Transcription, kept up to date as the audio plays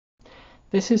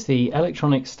This is the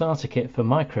Electronics Starter Kit for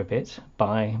Microbit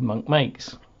by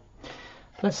MonkMakes.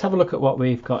 Let's have a look at what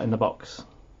we've got in the box.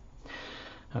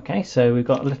 Okay, so we've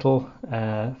got a little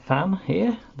fan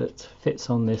here that fits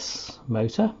on this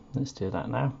motor. Let's do that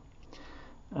now.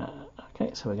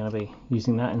 Okay, so we're going to be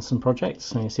using that in some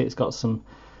projects, and you see it's got some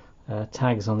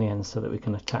tags on the end so that we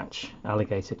can attach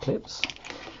alligator clips.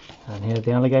 And here are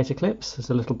the alligator clips. There's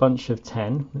a little bunch of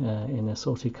 10 in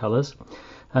assorted colours,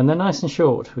 and they're nice and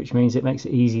short, which means it makes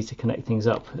it easy to connect things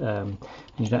up.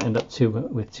 You don't end up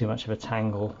with too much of a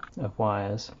tangle of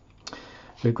wires.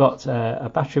 We've got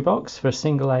a battery box for a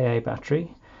single AA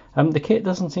battery. The kit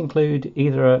doesn't include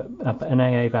either an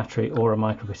AA battery or a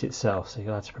microbit itself, so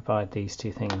you'll have to provide these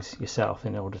two things yourself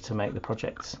in order to make the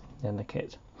projects in the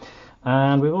kit.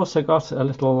 And we've also got a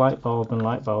little light bulb and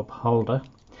light bulb holder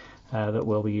that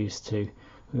will be used to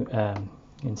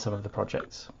in some of the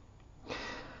projects.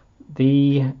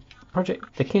 The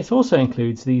kit also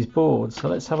includes these boards, so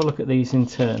let's have a look at these in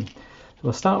turn.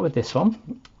 We'll start with this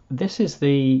one. This is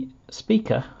the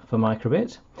speaker for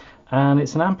microbit, and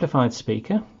it's an amplified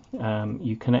speaker.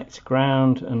 You connect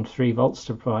ground and 3 volts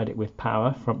to provide it with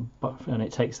power, and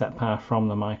it takes that power from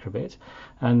the microbit,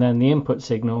 and then the input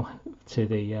signal to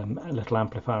the little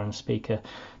amplifier and speaker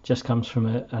just comes from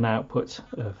an output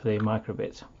of the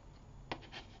microbit.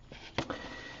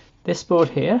 This board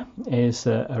here is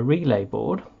a relay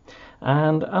board,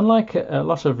 and unlike a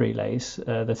lot of relays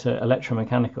that are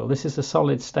electromechanical, this is a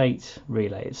solid state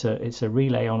relay. It's a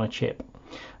relay on a chip,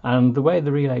 and the way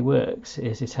the relay works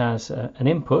is it has an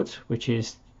input which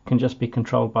can just be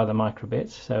controlled by the microbit,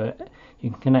 so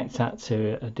you can connect that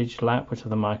to a digital output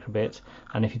of the microbit,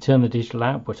 and if you turn the digital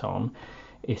output on,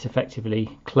 it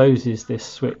effectively closes this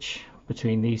switch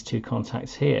between these two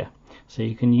contacts here, so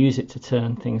you can use it to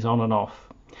turn things on and off.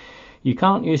 You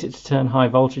can't use it to turn high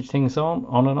voltage things on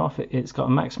and off. It's got a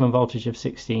maximum voltage of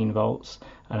 16 volts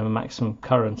and a maximum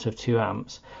current of 2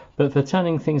 amps. But for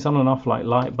turning things on and off like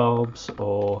light bulbs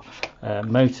or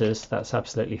motors, that's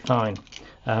absolutely fine.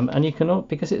 And you can,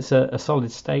 because it's a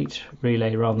solid state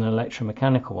relay rather than an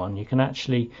electromechanical one, you can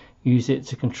actually use it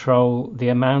to control the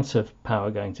amount of power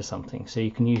going to something. So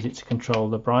you can use it to control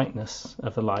the brightness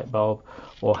of the light bulb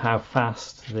or how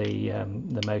fast the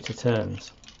motor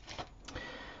turns.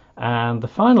 And the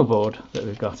final board that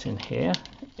we've got in here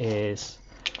is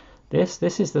this.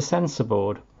 This is the sensor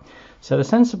board. So the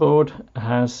sensor board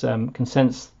can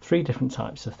sense 3 different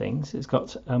types of things. It's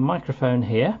got a microphone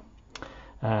here,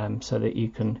 so that you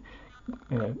can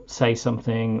say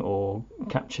something or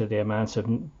capture the amount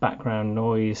of background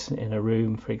noise in a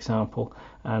room, for example,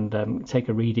 and take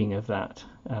a reading of that.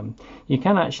 You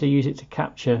can actually use it to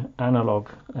capture analog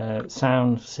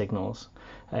sound signals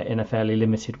in a fairly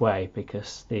limited way,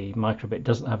 because the microbit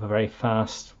doesn't have a very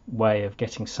fast way of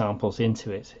getting samples into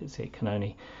it. It can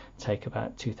only take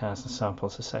about 2,000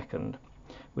 samples a second,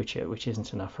 which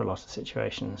isn't enough for a lot of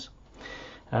situations.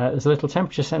 There's a little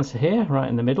temperature sensor here right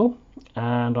in the middle,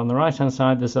 and on the right hand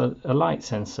side there's a light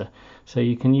sensor, so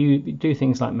you can do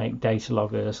things like make data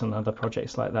loggers and other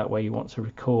projects like that where you want to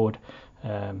record,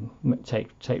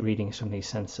 take readings from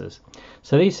these sensors.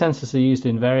 So these sensors are used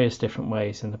in various different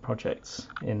ways in the projects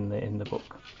in the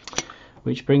book,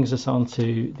 which brings us on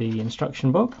to the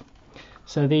instruction book.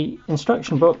 So the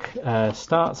instruction book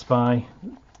starts by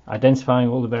identifying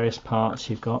all the various parts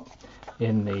you've got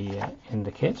in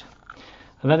the kit,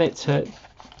 and then it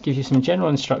gives you some general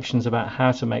instructions about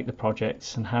how to make the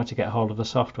projects and how to get hold of the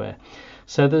software.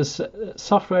 So there's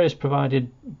software is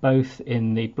provided both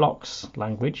in the blocks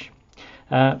language,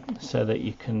 so that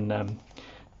you can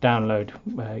download.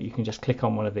 You can just click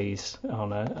on one of these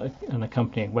on an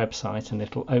accompanying website, and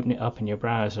it'll open it up in your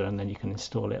browser, and then you can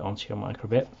install it onto your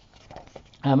microbit.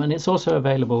 And it's also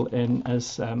available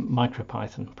as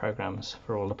MicroPython programs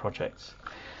for all the projects.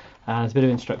 There's a bit of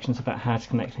instructions about how to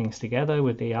connect things together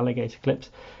with the alligator clips,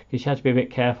 because you have to be a bit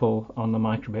careful on the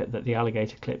microbit that the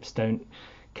alligator clips don't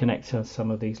connect to some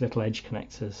of these little edge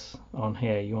connectors on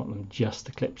here. You want them just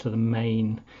to clip to the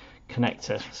main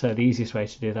connector, so the easiest way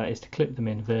to do that is to clip them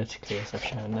in vertically, as I've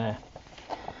shown there.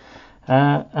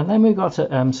 And then we've got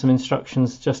some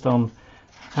instructions just on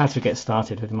how to get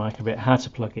started with the microbit, how to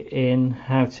plug it in,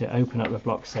 how to open up the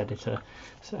blocks editor,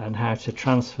 and how to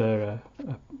transfer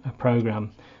a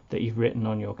program that you've written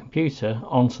on your computer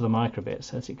onto the microbit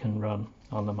so that it can run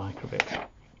on the microbit.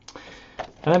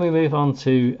 And then we move on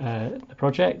to the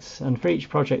projects, and for each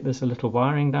project there's a little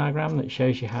wiring diagram that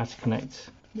shows you how to connect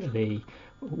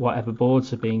whatever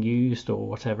boards are being used, or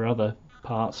whatever other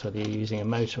parts, whether you're using a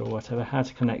motor or whatever, how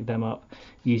to connect them up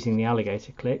using the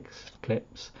alligator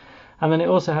clips. And then it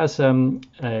also has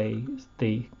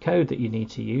the code that you need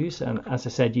to use, and as I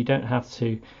said, you don't have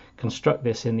to construct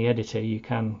this in the editor. You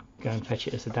can go and fetch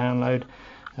it as a download,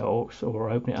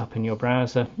 or open it up in your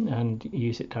browser and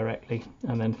use it directly.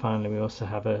 And then finally we also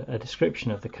have a description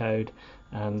of the code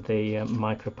and the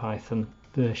MicroPython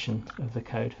version of the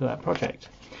code for that project.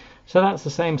 So that's the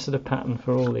same sort of pattern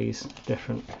for all these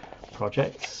different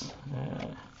projects.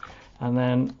 And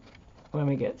then when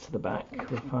we get to the back,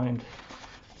 we'll find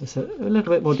there's a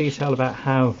little bit more detail about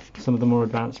how some of the more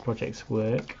advanced projects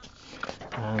work.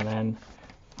 And then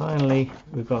finally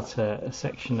we've got a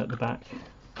section at the back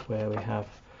where we have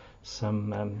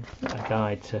some a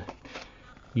guide to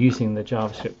using the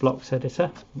JavaScript blocks editor,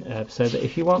 so that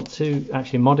if you want to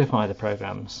actually modify the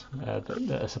programs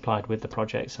that are supplied with the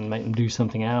projects and make them do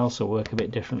something else or work a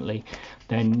bit differently,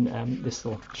 then this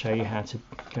will show you how to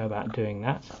go about doing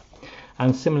that.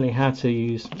 And similarly, how to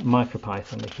use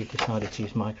MicroPython if you've decided to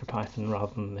use MicroPython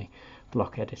rather than the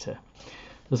block editor.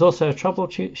 There's also a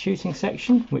troubleshooting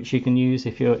section which you can use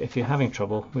if you're having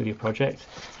trouble with your project,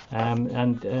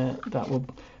 and that will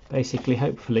basically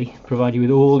hopefully provide you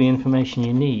with all the information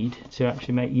you need to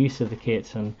actually make use of the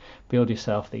kit and build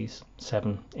yourself these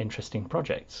 7 interesting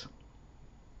projects.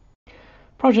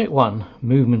 Project 1,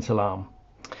 Movement Alarm.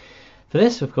 For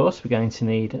this, of course, we're going to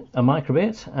need a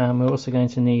microbit, and we're also going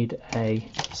to need a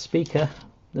speaker,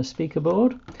 the speaker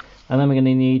board, and then we're going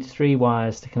to need 3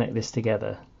 wires to connect this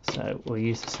together. So we'll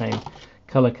use the same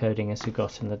color coding as we've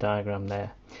got in the diagram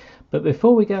there. But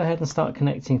before we go ahead and start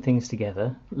connecting things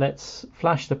together, let's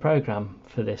flash the program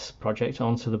for this project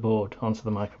onto the board, onto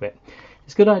the microbit.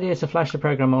 It's a good idea to flash the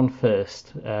program on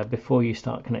first before you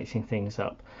start connecting things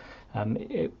up.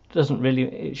 It doesn't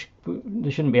really,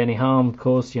 there shouldn't be any harm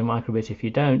caused to your microbit if you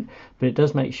don't, but it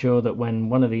does make sure that when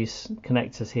one of these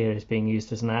connectors here is being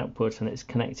used as an output and it's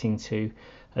connecting to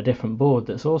a different board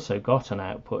that's also got an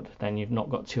output, then you've not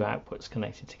got 2 outputs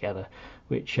connected together,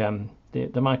 which the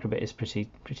microbit is pretty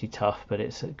tough, but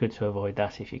it's good to avoid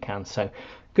that if you can. So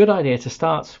good idea to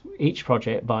start each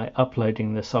project by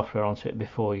uploading the software onto it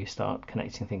before you start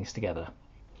connecting things together.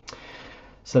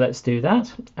 So let's do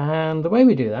that, and the way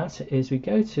we do that is we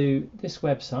go to this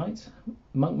website,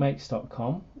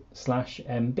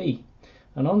 monkmakes.com/mb,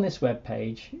 and on this web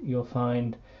page you'll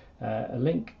find a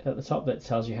link at the top that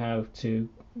tells you how to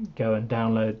go and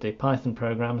download the Python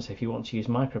programs if you want to use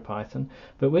MicroPython,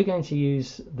 but we're going to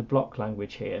use the block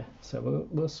language here. So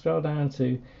we'll scroll down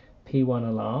to P1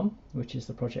 Alarm, which is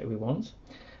the project we want,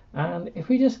 and if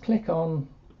we just click on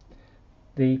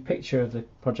the picture of the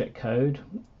project code,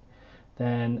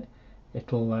 then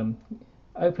it'll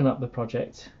open up the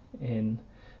project in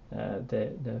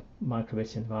the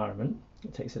microbit environment.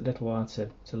 It takes a little while to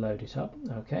load it up.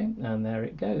 Okay, and there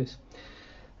it goes.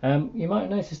 You might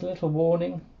notice a little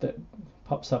warning that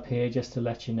pops up here just to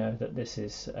let you know that this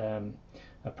is a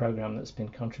program that's been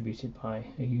contributed by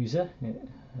a user,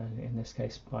 in this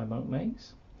case by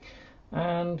MonkMakes.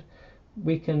 And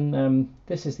we can,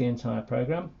 this is the entire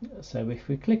program, so if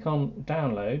we click on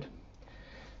download,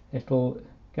 it'll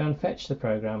go and fetch the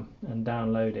program and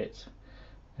download it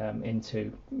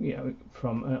into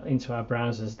into our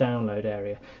browser's download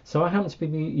area. So I happen to be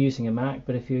using a Mac,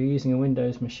 but if you're using a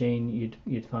Windows machine,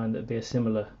 you'd find there'd be a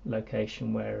similar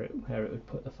location where it would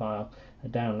put the file, a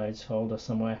downloads folder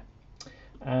somewhere,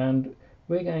 and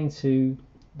we're going to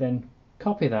then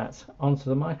copy that onto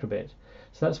the microbit.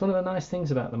 So that's one of the nice things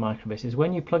about the microbit, is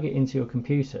when you plug it into your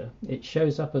computer, it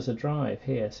shows up as a drive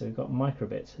here. So we've got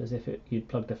microbit as if you'd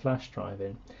plugged a flash drive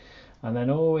in, and then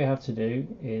all we have to do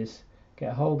is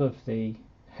get hold of the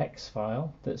hex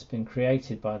file that's been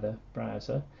created by the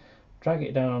browser, drag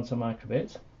it down onto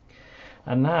microbit,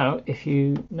 and now if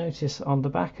you notice on the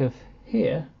back of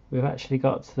here we've actually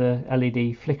got the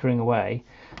LED flickering away,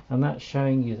 and that's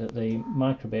showing you that the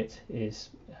microbit is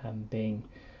being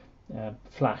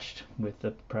flashed with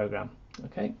the program.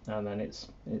 Okay, and then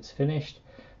it's finished,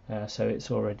 so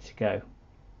it's all ready to go.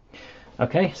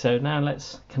 Okay, so now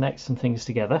let's connect some things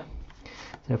together.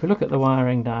 So if we look at the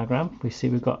wiring diagram, we see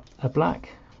we've got a black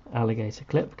alligator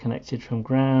clip connected from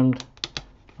ground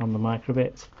on the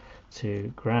microbit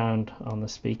to ground on the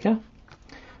speaker,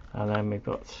 and then we've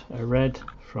got a red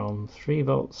from 3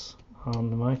 volts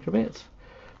on the microbit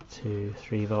to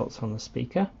 3 volts on the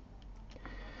speaker.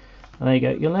 And there you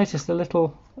go. You'll notice the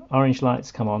little orange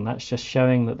lights come on. That's just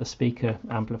showing that the speaker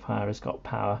amplifier has got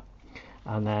power.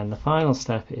 And then the final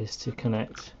step is to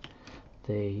connect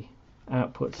the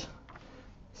output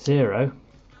 0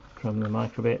 from the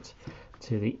microbit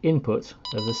to the input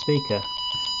of the speaker.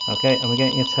 Okay, and we're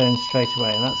getting a tone straight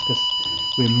away, and that's because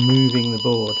we're moving the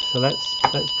board. So let's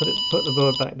put the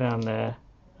board back down there,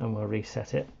 and we'll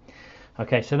reset it.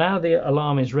 Okay, so now the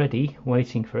alarm is ready,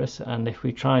 waiting for us, and if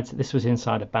we tried to, this was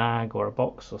inside a bag or a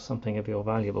box or something of your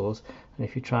valuables, and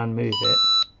if you try and move it,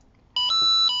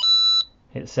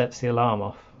 it sets the alarm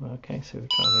off. Okay, so we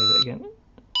try and move it again.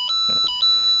 Okay.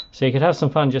 So you could have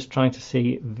some fun just trying to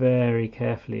see very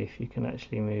carefully if you can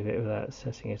actually move it without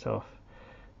setting it off.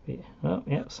 Well,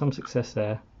 yeah, some success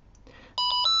there.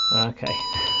 Okay,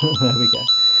 there we go.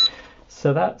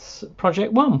 So that's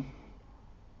project 1.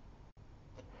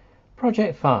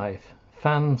 Project 5,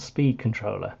 fan speed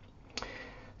controller.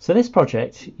 So this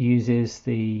project uses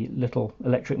the little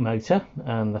electric motor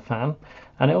and the fan,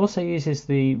 and it also uses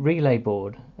the relay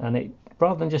board, and it,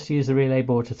 rather than just use the relay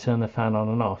board to turn the fan on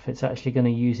and off, it's actually going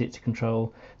to use it to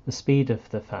control the speed of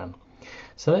the fan.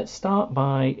 So let's start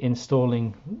by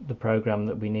installing the program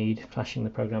that we need, flashing the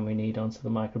program we need onto the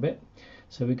microbit.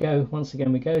 So we go, once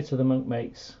again, we go to the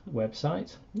MonkMakes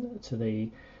website, to the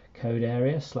code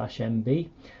area /MB,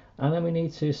 and then we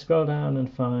need to scroll down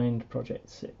and find project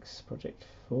 6, project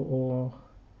 4,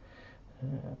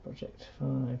 project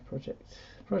 5,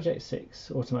 project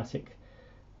 6, automatic,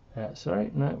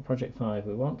 project 5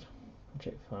 we want,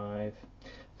 project 5,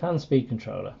 fan speed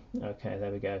controller. Okay,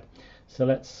 there we go. So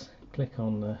let's click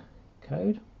on the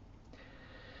code,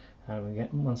 and we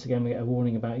get, once again, we get a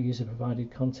warning about user provided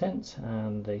content,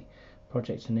 and the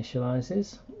project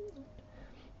initializes,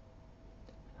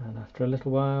 and after a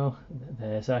little while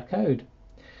there's our code.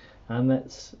 And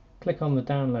let's click on the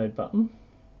download button.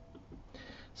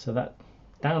 So that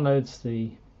downloads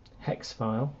the hex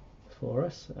file for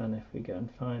us, and if we go and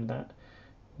find that,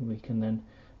 we can then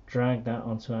drag that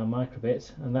onto our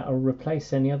microbit, and that will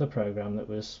replace any other program that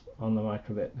was on the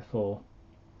microbit before.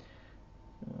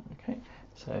 Okay,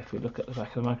 so if we look at the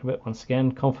back of the microbit, once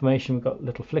again, confirmation, we've got a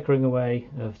little flickering away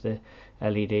of the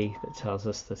LED that tells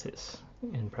us that it's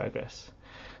in progress.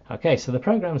 Okay, so the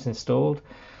program's installed.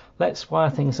 Let's wire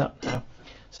things up now.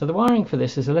 So the wiring for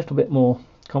this is a little bit more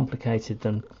complicated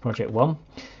than project 1.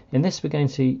 In this we're going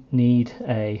to need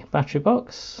a battery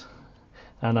box,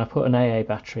 and I put an AA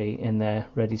battery in there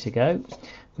ready to go.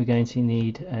 We're going to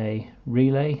need a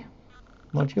relay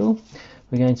module,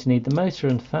 we're going to need the motor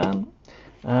and fan,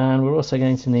 and we're also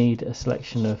going to need a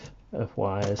selection of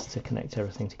wires to connect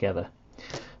everything together.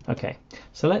 Okay,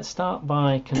 so let's start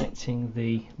by connecting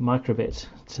the microbit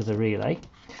to the relay.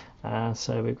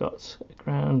 So we've got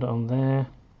ground on there,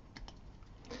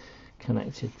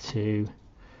 connected to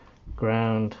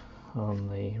ground on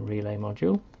the relay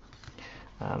module,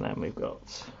 and then we've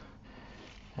got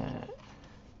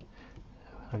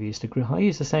I used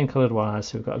the same coloured wires,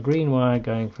 so we've got a green wire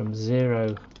going from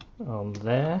 0 on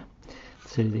there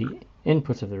to the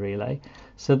input of the relay.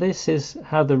 So this is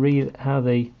how the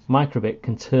microbit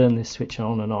can turn this switch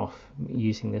on and off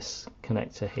using this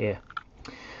connector here.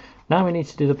 Now we need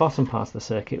to do the bottom part of the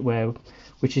circuit,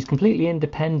 which is completely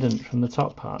independent from the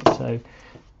top part. So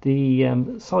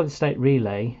the solid state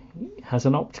relay has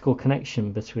an optical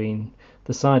connection between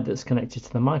the side that's connected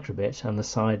to the microbit and the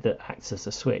side that acts as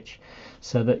a switch,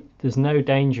 so that there's no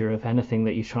danger of anything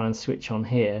that you try and switch on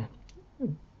here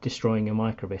destroying your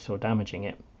microbit or damaging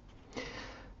it.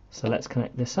 So let's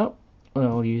connect this up.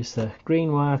 I'll use the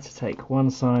green wire to take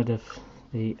one side of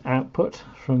the output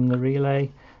from the relay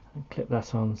and clip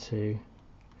that onto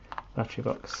battery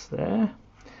box there,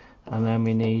 and then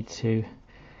we need to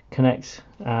connect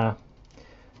our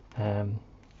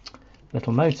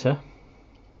little motor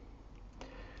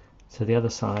to the other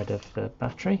side of the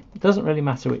battery. It doesn't really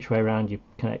matter which way around you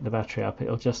connect the battery up,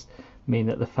 it'll just mean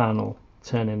that the fan will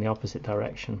turn in the opposite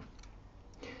direction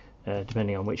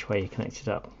depending on which way you connect it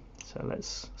up. So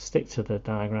let's stick to the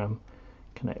diagram,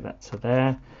 connect that to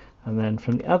there, and then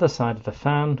from the other side of the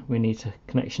fan we need a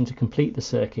connection to complete the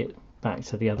circuit back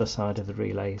to the other side of the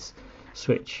relay's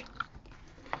switch.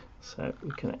 So we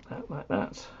connect that like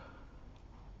that.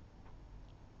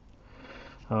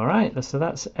 Alright, so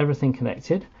that's everything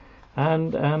connected,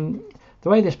 and the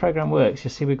way this program works, you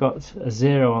see we've got a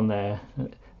 0 on there.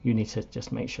 You need to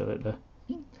just make sure that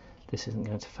this isn't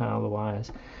going to foul the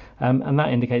wires, and that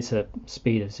indicates a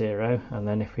speed of 0, and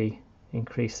then if we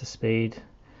increase the speed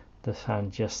the fan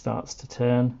just starts to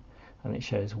turn and it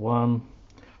shows 1.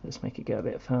 Let's make it go a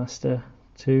bit faster.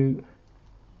 2,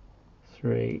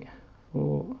 3,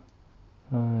 4,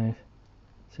 5,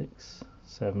 6,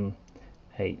 7,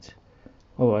 8,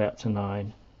 all the way up to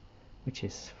 9, which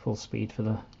is full speed for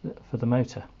the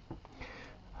motor.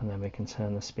 And then we can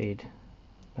turn the speed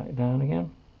back down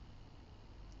again.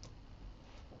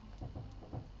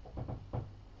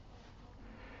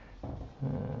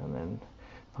 And then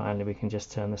finally we can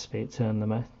just turn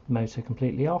the motor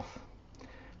completely off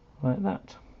like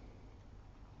that.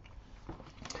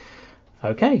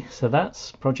 Okay, so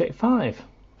that's project 5.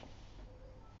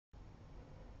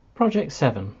 Project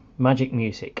 7, Magic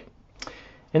Music.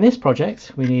 In this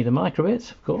project we need a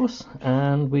microbit, of course,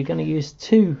 and we're going to use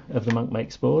 2 of the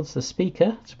MonkMakes boards, the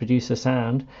speaker to produce a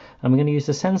sound, and we're going to use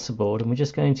the sensor board, and we're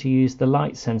just going to use the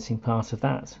light sensing part of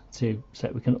that so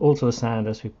that we can alter the sound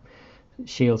as we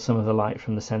shield some of the light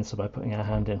from the sensor by putting our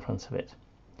hand in front of it.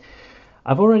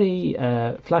 I've already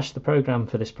flashed the program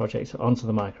for this project onto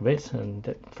the microbit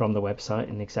and from the website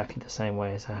in exactly the same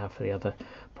way as I have for the other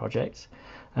projects.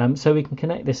 So we can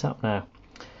connect this up now.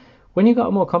 When you've got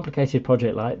a more complicated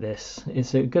project like this,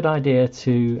 it's a good idea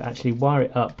to actually wire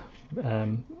it up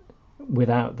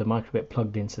without the microbit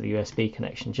plugged into the USB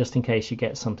connection, just in case you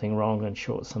get something wrong and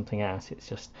short something out. It's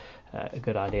just a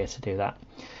good idea to do that.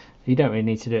 You don't really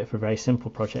need to do it for a very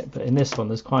simple project, but in this one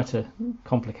there's quite a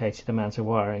complicated amount of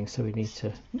wiring, so we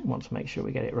want to make sure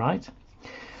we get it right.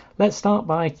 Let's start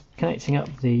by connecting up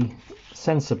the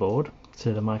sensor board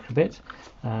to the microbit,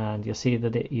 and you'll see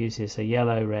that it uses a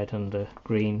yellow, red and a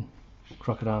green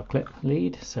crocodile clip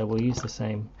lead, so we'll use the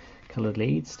same coloured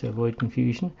leads to avoid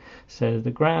confusion. So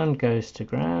the ground goes to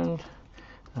ground,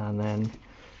 and then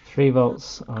 3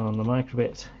 volts on the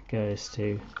microbit goes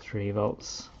to 3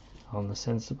 volts on the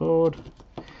sensor board,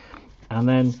 and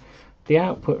then the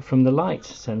output from the light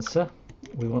sensor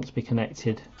we want to be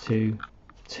connected to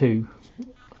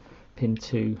pin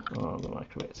 2 on the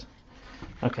microbit.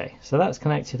 Okay, so that's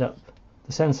connected up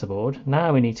the sensor board.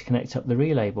 Now we need to connect up the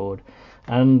relay board,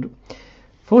 and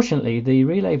fortunately the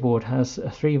relay board has a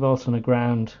 3 volt and a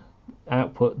ground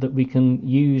output that we can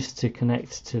use to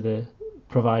connect to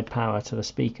provide power to the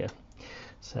speaker.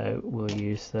 So we'll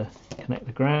connect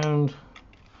the ground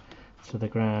to the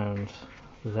ground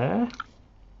there,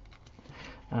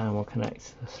 and we'll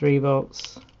connect the 3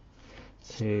 volts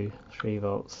to 3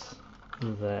 volts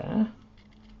there.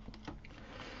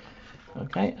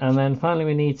 Okay, and then finally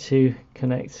we need to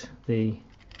connect the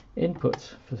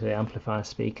input for the amplifier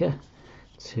speaker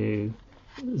to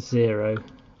pin 0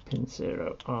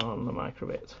 on the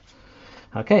microbit.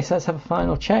 Okay, so let's have a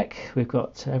final check. We've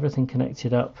got everything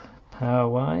connected up power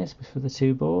wise for the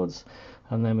 2 boards,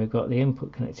 and then we've got the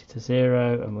input connected to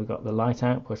 0, and we've got the light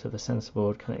output of the sensor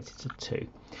board connected to 2.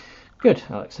 Good,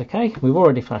 that looks okay. We've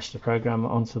already flashed the program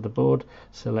onto the board,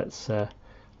 so let's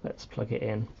plug it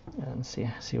in and see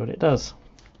what it does.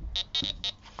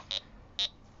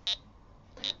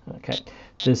 Okay,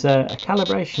 there's a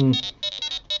calibration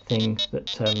thing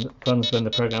that runs when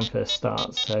the program first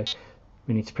starts, so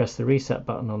we need to press the reset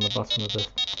button on the bottom of the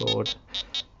board,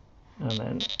 and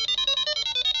then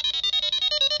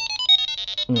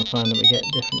you'll find that we get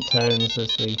different tones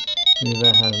as we move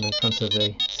our hand in front of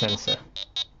the sensor.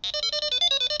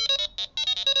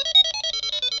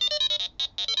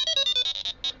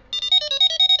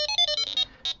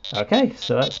 Okay,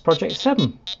 so that's project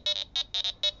 7.